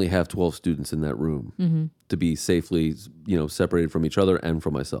can only have 12 students in that room to be safely, separated from each other and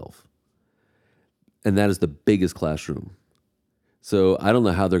from myself. And that is the biggest classroom. So I don't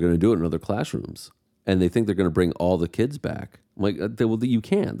know how they're going to do it in other classrooms. And they think they're going to bring all the kids back. I'm like, well, you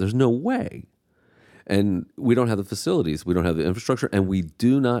can't. There's no way. And we don't have the facilities. We don't have the infrastructure. And we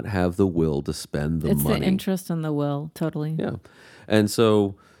do not have the will to spend the money. It's the interest and the will, totally. Yeah. And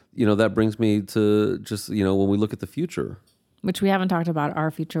so, that brings me to just, when we look at the future. Which we haven't talked about our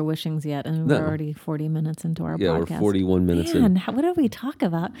future wishings yet. And we're already 40 minutes into our podcast. Yeah, we're 41 minutes in. What did we talk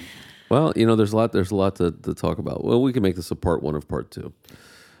about? Well, there's a lot to talk about. Well, we can make this a part 1 of part 2.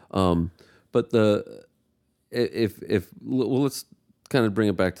 But let's kind of bring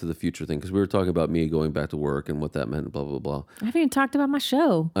it back to the future thing, because we were talking about me going back to work and what that meant, blah, blah, blah. I haven't even talked about my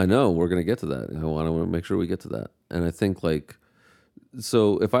show. I know, we're going to get to that. I want to make sure we get to that. And I think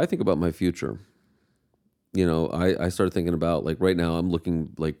so if I think about my future, I started thinking about like right now I'm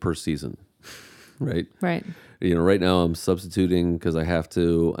looking like per season, right? Right. Right now I'm substituting because I have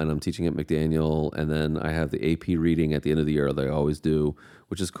to, and I'm teaching at McDaniel, and then I have the AP reading at the end of the year that I always do,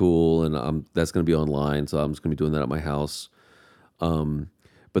 which is cool, and that's going to be online, so I'm just going to be doing that at my house.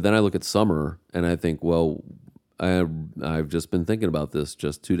 But then I look at summer, and I think, well, I've just been thinking about this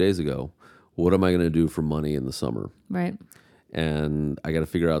just 2 days ago. What am I going to do for money in the summer? Right. And I got to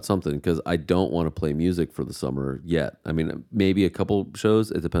figure out something, because I don't want to play music for the summer yet. I mean, maybe a couple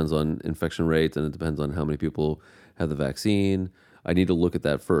shows. It depends on infection rates, and it depends on how many people have the vaccine. I need to look at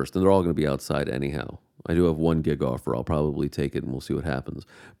that first, and they're all going to be outside anyhow. I do have 1 gig offer. I'll probably take it, and we'll see what happens.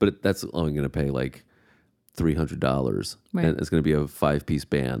 But that's only going to pay like $300, right. And it's going to be a 5-piece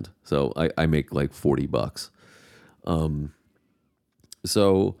band. So I make like $40.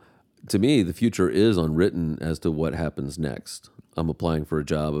 So to me, the future is unwritten as to what happens next. I'm applying for a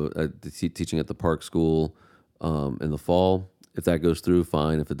job teaching at the Park School in the fall. If that goes through,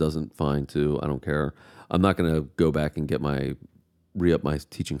 fine. If it doesn't, fine too. I don't care. I'm not going to go back and re-up my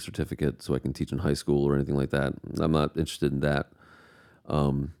teaching certificate so I can teach in high school or anything like that. I'm not interested in that.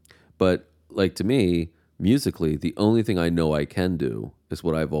 But like to me, musically, the only thing I know I can do is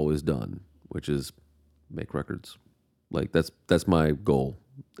what I've always done, which is make records. Like that's my goal.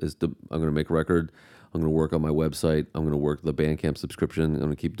 I'm going to make a record. I'm going to work on my website. I'm going to work the Bandcamp subscription. I'm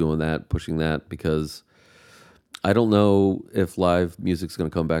going to keep doing that, pushing that, because I don't know if live music's going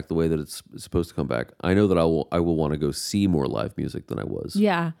to come back the way that it's supposed to come back. I know that I will want to go see more live music than I was.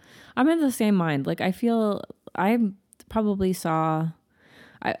 Yeah, I'm in the same mind. Like I feel I probably saw.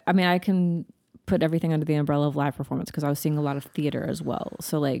 I mean, I can put everything under the umbrella of live performance because I was seeing a lot of theater as well.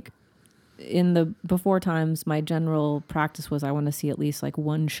 So like in the before times, my general practice was I want to see at least like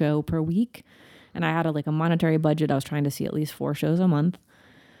 1 show per week. And I had a monetary budget. I was trying to see at least 4 shows a month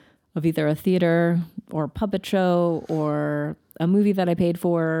of either a theater or a puppet show or a movie that I paid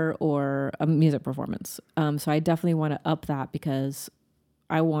for or a music performance. So I definitely want to up that because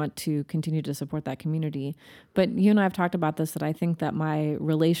I want to continue to support that community. But you and I have talked about this, that I think that my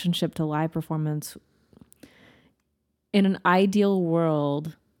relationship to live performance, in an ideal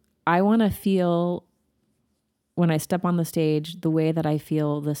world, I want to feel when I step on the stage the way that I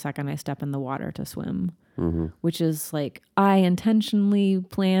feel the second I step in the water to swim, which is like, I intentionally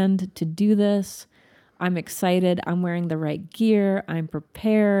planned to do this. I'm excited. I'm wearing the right gear. I'm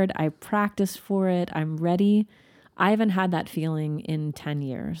prepared. I practiced for it. I'm ready. I haven't had that feeling in 10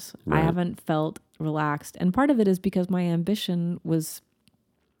 years. I Right. haven't felt relaxed. And part of it is because my ambition was,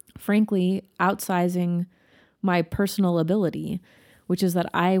 frankly, outsizing my personal ability, which is that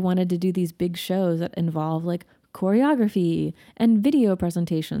I wanted to do these big shows that involve like choreography and video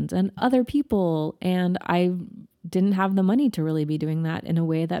presentations and other people. And I didn't have the money to really be doing that in a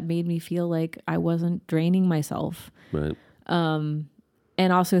way that made me feel like I wasn't draining myself. Right.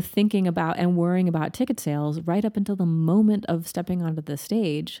 And also thinking about and worrying about ticket sales right up until the moment of stepping onto the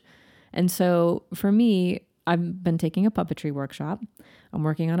stage. And so for me, I've been taking a puppetry workshop. I'm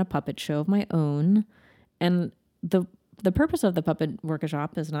working on a puppet show of my own. And the purpose of the puppet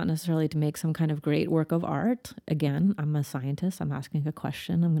workshop is not necessarily to make some kind of great work of art. Again, I'm a scientist. I'm asking a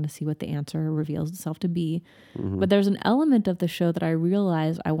question. I'm going to see what the answer reveals itself to be. But there's an element of the show that I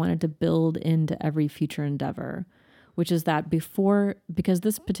realized I wanted to build into every future endeavor, which is that because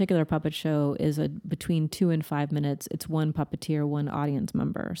this particular puppet show is between 2 and 5 minutes, it's one puppeteer, one audience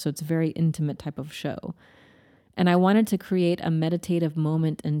member. So it's a very intimate type of show. And I wanted to create a meditative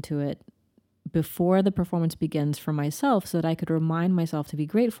moment into it before the performance begins for myself so that I could remind myself to be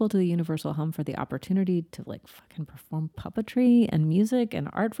grateful to the universal hum for the opportunity to like fucking perform puppetry and music and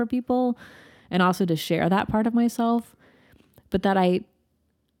art for people, and also to share that part of myself. But that I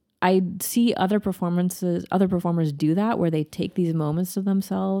see other performers do that, where they take these moments to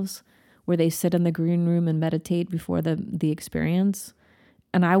themselves, where they sit in the green room and meditate before the experience.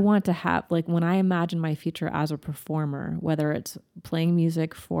 And I want to have, like, when I imagine my future as a performer, whether it's playing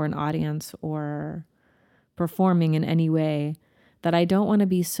music for an audience or performing in any way, that I don't want to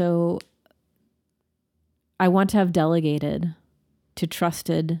be I want to have delegated to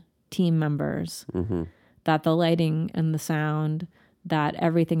trusted team members that the lighting and the sound, that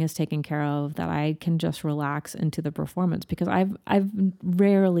everything is taken care of, that I can just relax into the performance. Because I've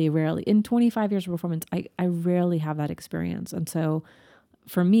rarely, in 25 years of performance, I rarely have that experience. And so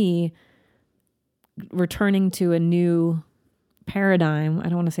for me, returning to a new paradigm, I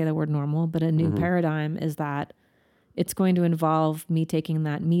don't want to say the word normal, but a new paradigm is that it's going to involve me taking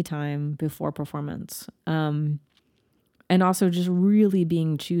that me time before performance. And also just really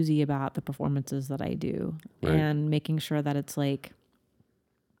being choosy about the performances that I do, Right. and making sure that it's like,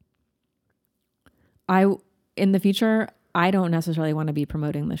 in the future, I don't necessarily want to be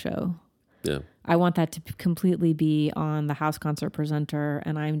promoting the show. Yeah. I want that to completely be on the house concert presenter,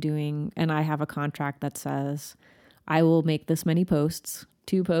 and I have a contract that says I will make this many posts,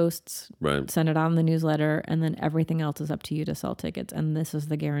 2 posts, Right. send it on the newsletter, and then everything else is up to you to sell tickets. And this is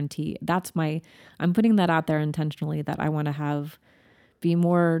the guarantee. I'm putting that out there intentionally, that I want to be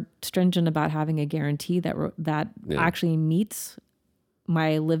more stringent about having a guarantee that actually meets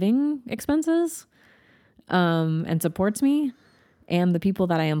my living expenses, and supports me and the people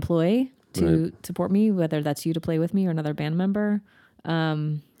that I employ to support me, whether that's you to play with me or another band member.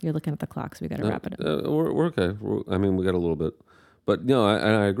 You're looking at the clock, so we got to wrap it up. We're okay. We got a little bit, but no,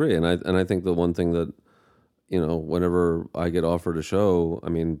 I agree, and I think the one thing that, whenever I get offered a show,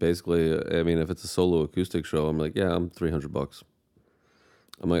 basically, if it's a solo acoustic show, I'm like, yeah, I'm $300.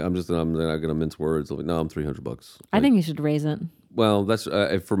 I'm like, I'm not gonna mince words. I'm like, no, I'm $300. I think you should raise it. Well, that's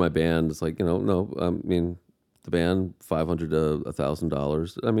for my band. It's like, no, the band $500 to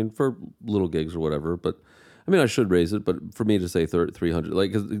 $1,000. For little gigs or whatever. But I should raise it. But for me to say 300,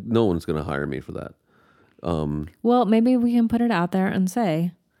 like, 'cause no one's going to hire me for that. Well, maybe we can put it out there and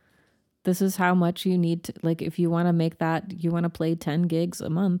say, this is how much you need to, like, if you want to make that, you want to play 10 gigs a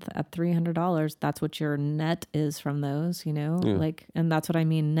month at $300, that's what your net is from those, like, and that's what I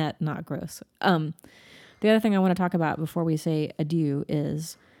mean, net, not gross. The other thing I want to talk about before we say adieu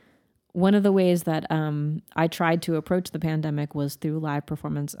is one of the ways that I tried to approach the pandemic was through live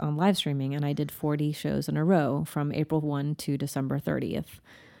performance on live streaming. And I did 40 shows in a row from April 1 to December 30th.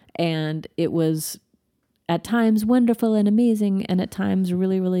 And it was at times wonderful and amazing, and at times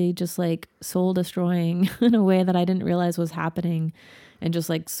really, really just like soul destroying in a way that I didn't realize was happening. And just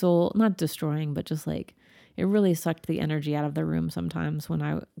like not destroying, but just like, it really sucked the energy out of the room sometimes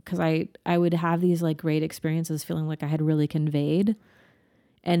because I would have these like great experiences feeling like I had really conveyed.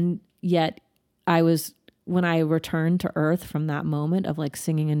 And yet when I returned to earth from that moment of like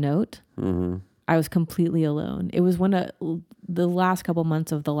singing a note, I was completely alone. It was the last couple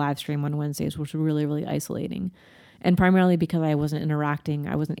months of the live stream on Wednesdays, which was really, really isolating. And primarily because I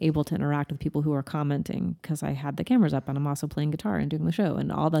wasn't able to interact with people who were commenting because I had the cameras up and I'm also playing guitar and doing the show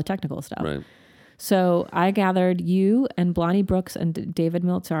and all the technical stuff. Right. So I gathered you and Blondie Brooks and David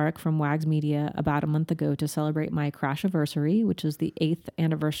Miltsarik from Wags Media about a month ago to celebrate my Crashiversary, which is the 8th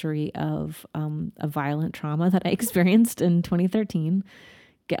anniversary of a violent trauma that I experienced in 2013,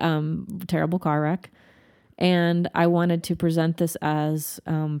 terrible car wreck. And I wanted to present this as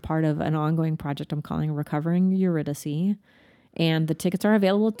part of an ongoing project I'm calling Recovering Eurydice. And the tickets are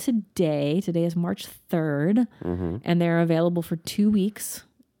available today. Today is March 3rd. And they're available for 2 weeks.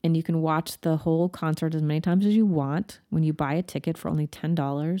 And you can watch the whole concert as many times as you want when you buy a ticket for only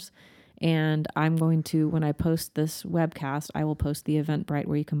 $10. And I'm going to, when I post this webcast, I will post the Eventbrite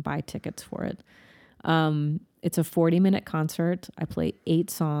where you can buy tickets for it. It's a 40-minute concert. I play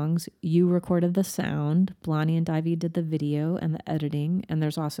 8 songs. You recorded the sound. Blani and Davy did the video and the editing. And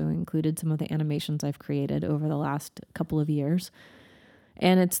there's also included some of the animations I've created over the last couple of years.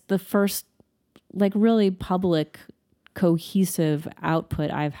 And it's the first, like, really public, cohesive output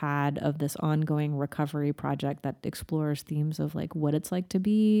I've had of this ongoing recovery project that explores themes of, like, what it's like to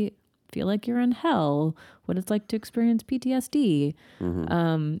feel like you're in hell, what it's like to experience PTSD,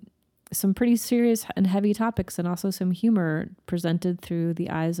 some pretty serious and heavy topics, and also some humor presented through the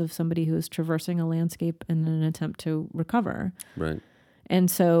eyes of somebody who is traversing a landscape in an attempt to recover. Right.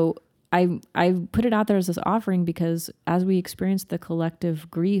 And so I put it out there as this offering because as we experience the collective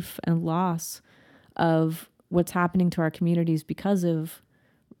grief and loss of what's happening to our communities because of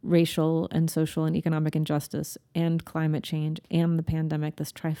racial and social and economic injustice and climate change and the pandemic,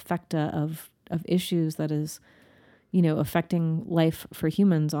 this trifecta of issues that is, affecting life for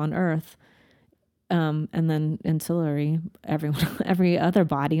humans on Earth, and then ancillary, every other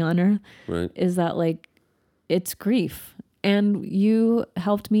body on Earth, right, is that, like, it's grief. And you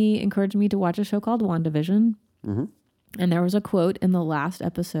helped me, encourage me to watch a show called WandaVision. And there was a quote in the last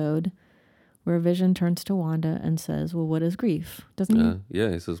episode where Vision turns to Wanda and says, well, what is grief? Doesn't he?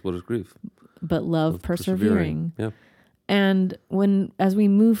 Yeah, he says, what is grief? But love persevering. Yeah. And as we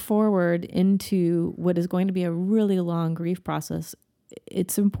move forward into what is going to be a really long grief process,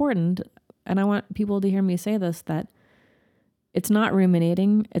 it's important, and I want people to hear me say this, that it's not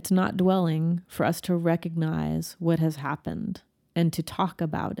ruminating, it's not dwelling for us to recognize what has happened and to talk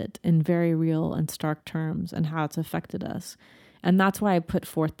about it in very real and stark terms and how it's affected us. And that's why I put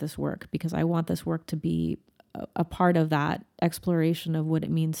forth this work, because I want this work to be a part of that exploration of what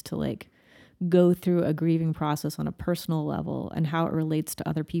it means to, like, go through a grieving process on a personal level and how it relates to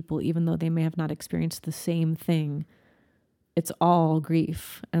other people, even though they may have not experienced the same thing. It's all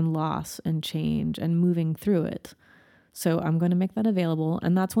grief and loss and change and moving through it. So I'm going to make that available.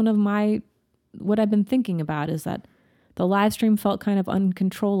 And that's one of what I've been thinking about, is that the live stream felt kind of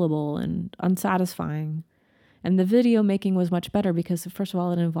uncontrollable and unsatisfying. And the video making was much better because, first of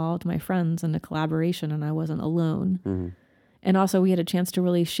all, it involved my friends and a collaboration, and I wasn't alone. And also we had a chance to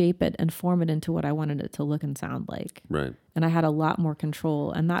really shape it and form it into what I wanted it to look and sound like. Right. And I had a lot more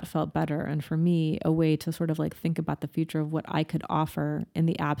control, and that felt better. And for me, a way to sort of, like, think about the future of what I could offer in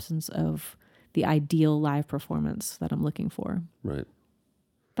the absence of the ideal live performance that I'm looking for. Right.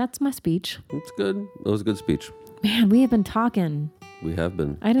 That's my speech. It's good. That was a good speech. Man, we have been talking. We have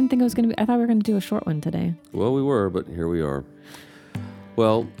been. I didn't think it was going to be, I thought we were going to do a short one today. Well, we were, but here we are.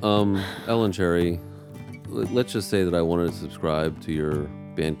 Well, Ellen Cherry, let's just say that I wanted to subscribe to your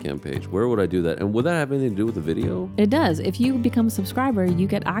Bandcamp page. Where would I do that? And would that have anything to do with the video? It does. If you become a subscriber, you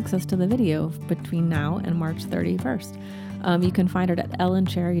get access to the video between now and March 31st. You can find it at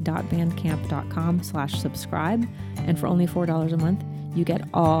ellencherry.bandcamp.com/subscribe. And for only $4 a month, you get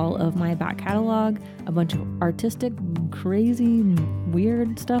all of my back catalog, a bunch of artistic, crazy,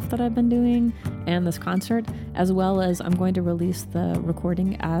 weird stuff that I've been doing, and this concert, as well as I'm going to release the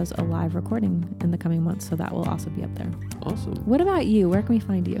recording as a live recording in the coming months, so that will also be up there. Awesome. What about you? Where can we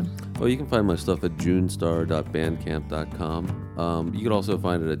find you? Oh, you can find my stuff at junestar.bandcamp.com. You can also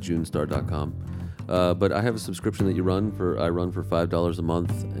find it at junestar.com. But I have a subscription that I run for $5 a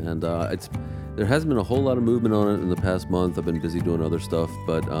month, and there hasn't been a whole lot of movement on it in the past month. I've been busy doing other stuff,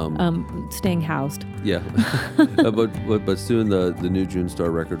 but staying housed. Yeah, but soon the new June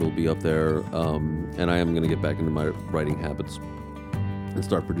Star record will be up there, and I am going to get back into my writing habits and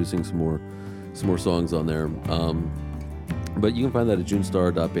start producing some more songs on there. But you can find that at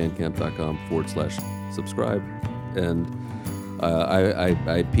junestar.bandcamp.com/subscribe, and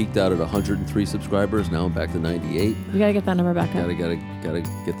I peaked out at 103 subscribers. Now I'm back to 98. We gotta get that number back up. Gotta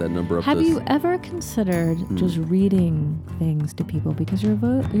get that number up. Have you ever considered just reading things to people, because your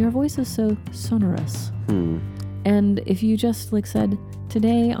voice is so sonorous? And if you just, like, said,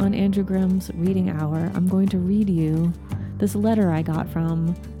 today on Andrew Grimm's Reading Hour, I'm going to read you this letter I got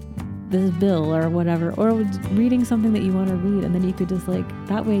from this bill or whatever, or reading something that you want to read, and then you could just, like,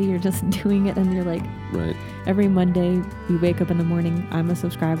 that way you're just doing it, and you're like, right. Every Monday we wake up in the morning, I'm a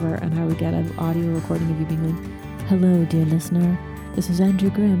subscriber, and I would get an audio recording of you being like, hello, dear listener, this is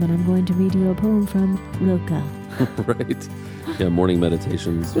Andrew Grimm, and I'm going to read you a poem from Rilke. Right. Yeah, morning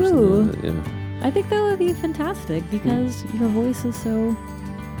meditations or Ooh. something like that, yeah. I think that would be fantastic because your voice is so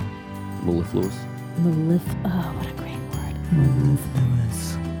Mellifluous. Oh, what a great word.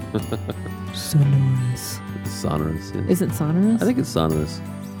 Mellifluous. Sonorous. Sonorous. Yeah. Is it sonorous? I think it's sonorous.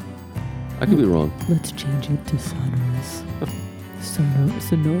 I could be wrong. Let's change it to sonorous. Sonorous.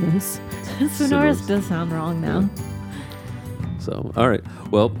 Sonorous Sonorous. does sound wrong now. Yeah. So, all right.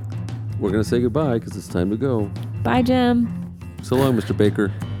 Well, we're going to say goodbye because it's time to go. Bye, Jim. So long, Mr.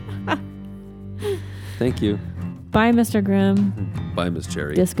 Baker. Thank you. Bye, Mr. Grimm. Bye, Miss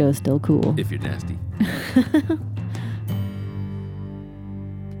Cherry. Disco's still cool. If you're nasty.